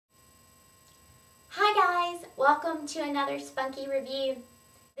Welcome to another Spunky review.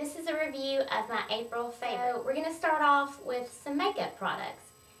 This is a review of my April favorite. So we're going to start off with some makeup products.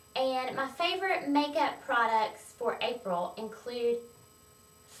 And my favorite makeup products for April include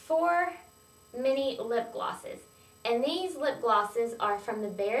 4 mini lip glosses. And these lip glosses are from the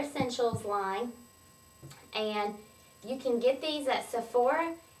Bare Essentials line. And you can get these at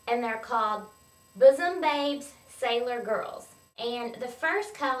Sephora, and they're called Bosom Babes Sailor Girls. And the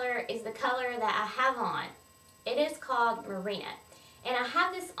first color is the color that I have on. It is called Marina. And I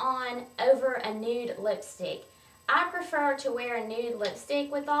have this on over a nude lipstick. I prefer to wear a nude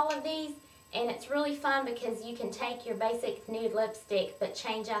lipstick with all of these, and it's really fun because you can take your basic nude lipstick but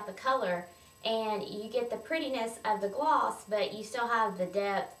change out the color, and you get the prettiness of the gloss, but you still have the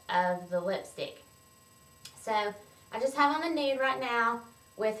depth of the lipstick. So I just have on the nude right now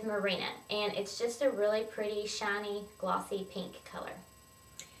with Marina, and it's just a really pretty, shiny, glossy pink color.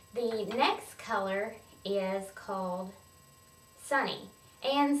 The next color is called Sunny.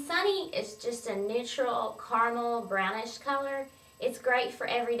 And Sunny is just a neutral caramel brownish color. It's great for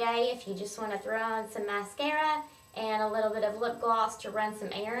every day if you just want to throw on some mascara and a little bit of lip gloss to run some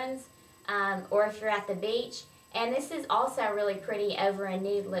errands, or if you're at the beach. And this is also really pretty over a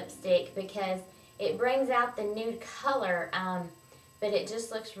nude lipstick because it brings out the nude color, but it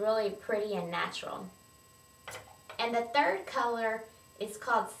just looks really pretty and natural. And the third color is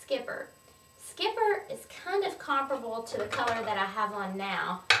called Skipper. Skipper is kind of comparable to the color that I have on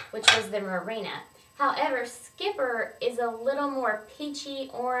now, which was the Marina. However, Skipper is a little more peachy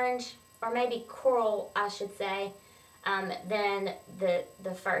orange, or maybe coral, I should say, than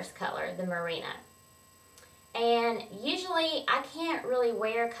the first color, the Marina. And usually I can't really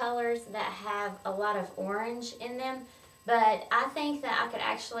wear colors that have a lot of orange in them, but I think that I could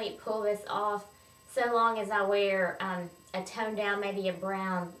actually pull this off so long as I wear a toned down, maybe a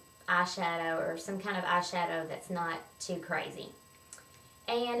brown eyeshadow or some kind of eyeshadow that's not too crazy.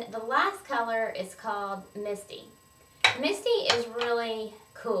 And the last color is called Misty. Misty is really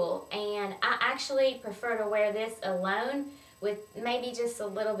cool, and I actually prefer to wear this alone with maybe just a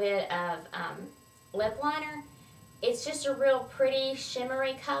little bit of lip liner. It's just a real pretty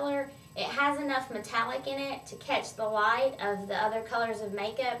shimmery color. It has enough metallic in it to catch the light of the other colors of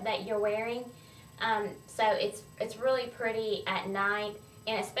makeup that you're wearing. So it's really pretty at night.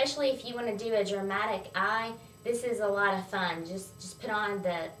 And especially if you want to do a dramatic eye, this is a lot of fun. Just put on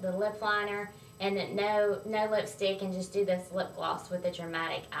the lip liner and no lipstick and just do this lip gloss with a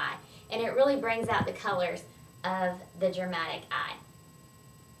dramatic eye. And it really brings out the colors of the dramatic eye.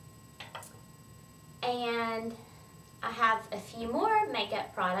 And I have a few more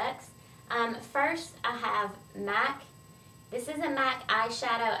makeup products. First, I have MAC. This is a MAC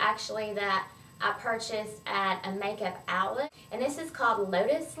eyeshadow actually that I purchased at a makeup outlet, and this is called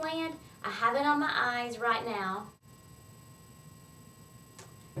Lotus Land. I have it on my eyes right now,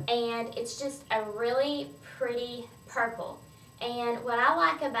 and it's just a really pretty purple. And what I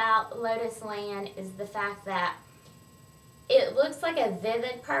like about Lotus Land is the fact that it looks like a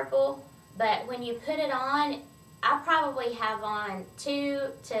vivid purple, but when you put it on, I probably have on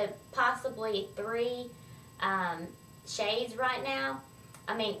 2 to possibly 3 shades right now.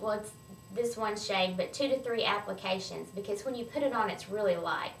 I mean, well, it's this one shade, but 2 to 3 applications, because when you put it on, it's really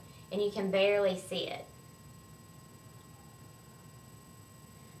light and you can barely see it.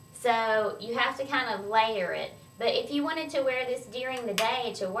 So you have to kind of layer it. But if you wanted to wear this during the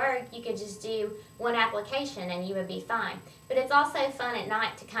day to work, you could just do 1 application and you would be fine. But it's also fun at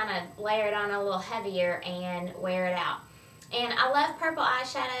night to kind of layer it on a little heavier and wear it out. And I love purple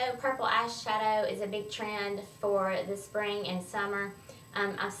eyeshadow. Purple eyeshadow is a big trend for the spring and summer.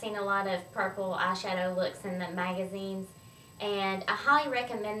 I've seen a lot of purple eyeshadow looks in the magazines, and I highly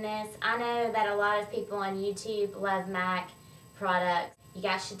recommend this. I know that a lot of people on YouTube love MAC products. You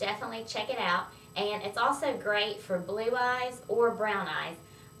guys should definitely check it out. And it's also great for blue eyes or brown eyes.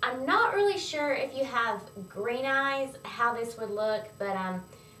 I'm not really sure if you have green eyes how this would look, but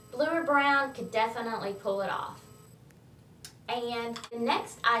blue or brown could definitely pull it off. And the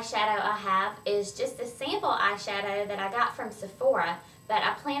next eyeshadow I have is just a sample eyeshadow that I got from Sephora, but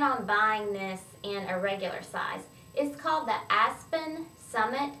I plan on buying this in a regular size. It's called the Aspen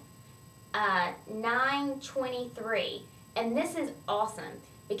Summit 923, and this is awesome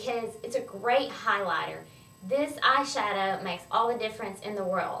because it's a great highlighter. This eyeshadow makes all the difference in the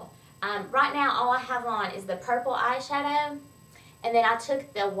world. Right now all I have on is the purple eyeshadow, and then I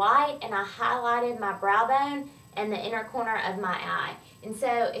took the white and I highlighted my brow bone and the inner corner of my eye. And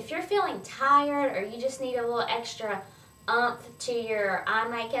so if you're feeling tired or you just need a little extra oomph to your eye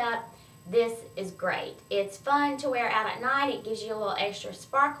makeup, this is great. It's fun to wear out at night. It gives you a little extra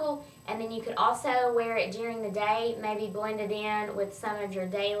sparkle, and then you could also wear it during the day, maybe blend it in with some of your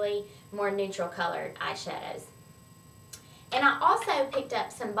daily, more neutral colored eyeshadows. And I also picked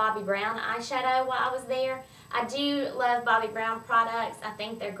up some Bobbi Brown eyeshadow while I was there. I do love Bobbi Brown products. I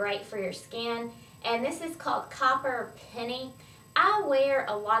think they're great for your skin. And this is called Copper Penny. I wear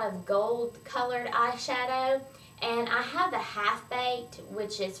a lot of gold colored eyeshadow, and I have the Half Baked,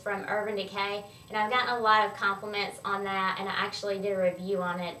 which is from Urban Decay, and I've gotten a lot of compliments on that, and I actually did a review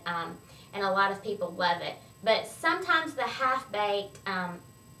on it, and a lot of people love it. But sometimes the Half Baked,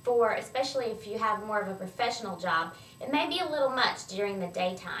 especially if you have more of a professional job, it may be a little much during the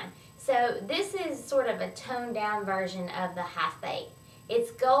daytime. So this is sort of a toned down version of the Half Baked.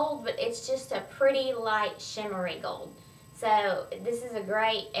 It's gold, but it's just a pretty light shimmery gold. So this is a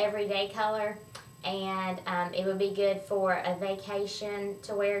great everyday color, and it would be good for a vacation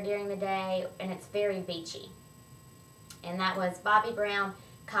to wear during the day, and it's very beachy. And that was Bobbi Brown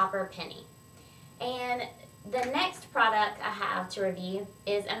Copper Penny. And the next product I have to review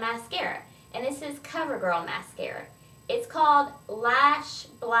is a mascara, and this is CoverGirl mascara. It's called Lash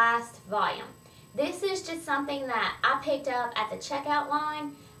Blast Volume. This is just something that I picked up at the checkout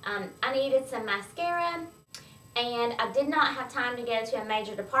line. I needed some mascara, and I did not have time to go to a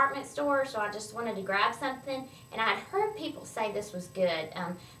major department store, so I just wanted to grab something, and I had heard people say this was good.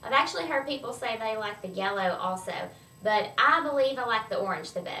 I've actually heard people say they like the yellow also, but I believe I like the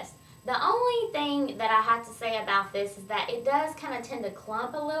orange the best. The only thing that I have to say about this is that it does kind of tend to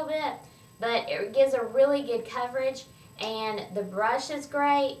clump a little bit, but it gives a really good coverage, and the brush is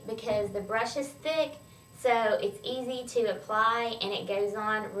great because the brush is thick, so it's easy to apply and it goes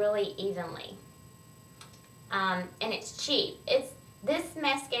on really evenly. And it's cheap. This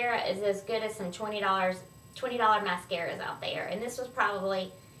mascara is as good as some $20 mascaras out there, and this was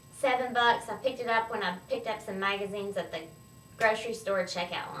probably $7. I picked it up when I picked up some magazines at the grocery store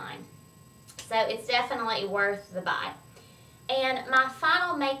checkout line. So it's definitely worth the buy. And my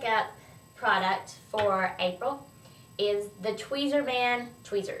final makeup product for April is the Tweezerman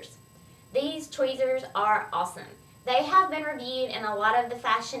tweezers. These tweezers are awesome. They have been reviewed in a lot of the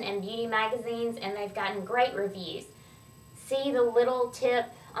fashion and beauty magazines, and they've gotten great reviews. See the little tip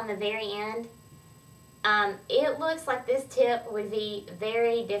on the very end? It looks like this tip would be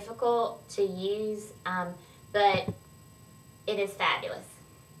very difficult to use, but it is fabulous.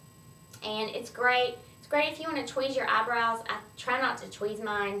 And it's great. It's great if you want to tweeze your eyebrows. I try not to tweeze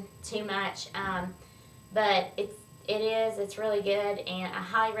mine too much, but it's really good, and I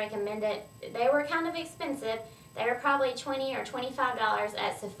highly recommend it. They were kind of expensive. They were probably $20 or $25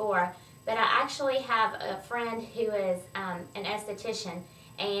 at Sephora, but I actually have a friend who is an esthetician,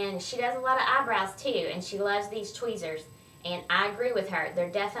 and she does a lot of eyebrows too, and she loves these tweezers, and I agree with her. They're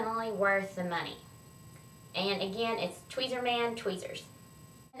definitely worth the money. And again, it's Tweezerman tweezers.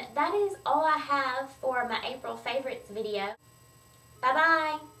 And that is all I have for my April favorites video.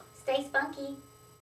 Bye-bye. Stay spunky.